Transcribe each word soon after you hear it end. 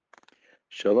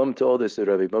Shalom to all. This is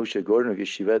Rabbi Moshe Gordon of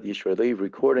Yeshivat Yisrael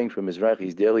recording from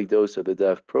Mizrahi's Daily Dose of the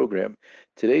Daf program.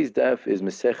 Today's Daf is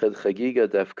Masechet Chagiga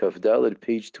Daf Kaf Daled,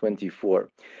 page 24.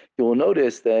 You will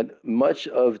notice that much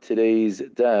of today's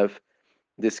Daf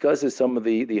discusses some of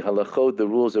the halachot, the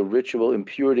rules of ritual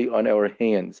impurity on our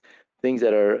hands. Things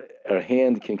that our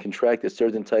hand can contract a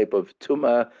certain type of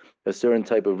tum'ah, a certain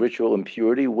type of ritual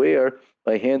impurity, where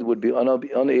my hand would be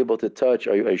unable to touch.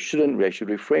 I should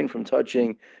refrain from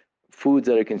touching foods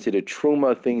that are considered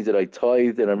truma, things that I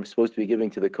tithe that I'm supposed to be giving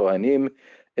to the Kohanim,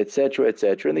 etc.,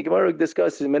 etc. And the Gemara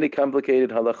discusses many complicated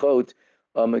halachot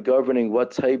governing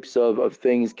what types of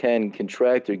things can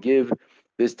contract or give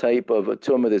this type of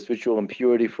tumah, this ritual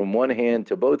impurity, from one hand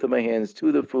to both of my hands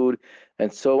to the food,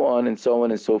 and so on and so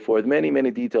on and so forth. Many, many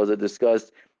details are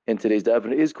discussed in today's daf,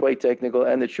 and it is quite technical,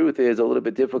 and the truth is a little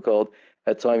bit difficult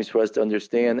at times for us to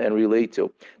understand and relate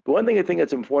to. But one thing I think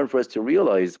that's important for us to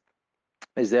realize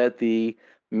is that the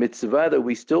mitzvah that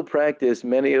we still practice,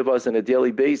 many of us on a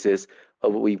daily basis,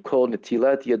 of what we call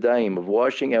netilat yadayim, of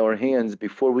washing our hands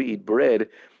before we eat bread,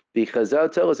 the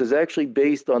Chazal tell us is actually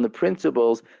based on the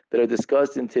principles that are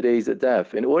discussed in today's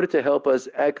daf. In order to help us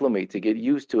acclimate, to get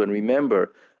used to and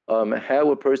remember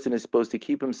how a person is supposed to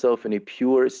keep himself in a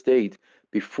pure state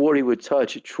before he would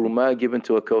touch truma given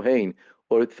to a kohen,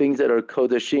 or things that are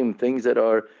kodashim, things that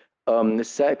are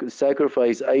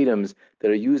sacrifice items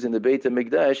that are used in the Beit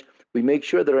HaMikdash, we make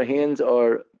sure that our hands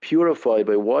are purified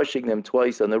by washing them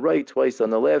twice on the right, twice on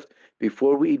the left,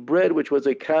 before we eat bread, which was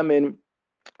a common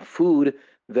food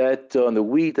that on the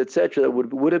wheat, etc., that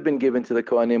would have been given to the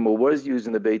Kohanim, or was used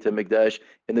in the Beit HaMikdash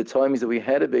in the times that we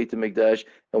had a Beit HaMikdash,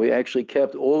 and we actually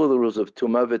kept all of the rules of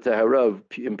Tumah v'Tahara, of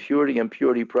impurity and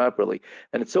purity properly.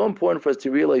 And it's so important for us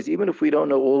to realize, even if we don't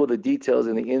know all of the details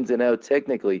and the ins and outs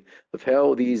technically of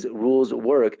how these rules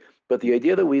work, but the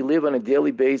idea that we live on a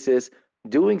daily basis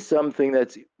doing something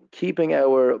that's keeping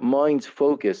our minds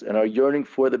focused and our yearning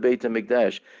for the Beit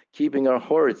HaMikdash, keeping our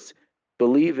hearts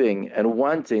believing and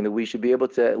wanting that we should be able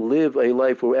to live a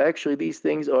life where actually these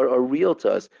things are real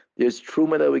to us. There's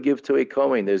truma that we give to a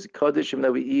kohen. There's kaddishim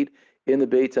that we eat in the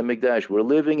Beit HaMikdash. We're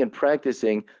living and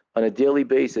practicing on a daily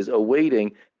basis,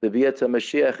 awaiting the Biat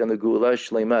HaMashiach and the Geula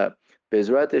Shlema.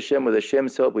 Be'ezrat Hashem, with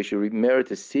Hashem's help, we should merit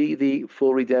to see the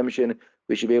full redemption.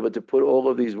 We should be able to put all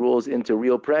of these rules into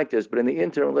real practice. But in the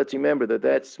interim, let's remember that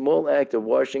that small act of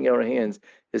washing our hands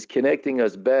is connecting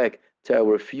us back to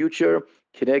our future,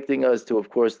 connecting us to, of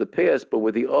course, the past, but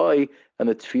with the eye and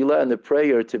the tefillah and the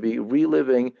prayer to be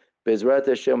reliving Bezrat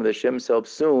Hashem, with Hashem's help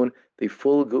soon, the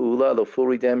full geula, the full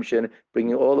redemption,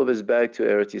 bringing all of us back to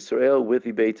Eretz Yisrael with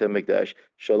the Beit HaMikdash.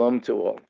 Shalom to all.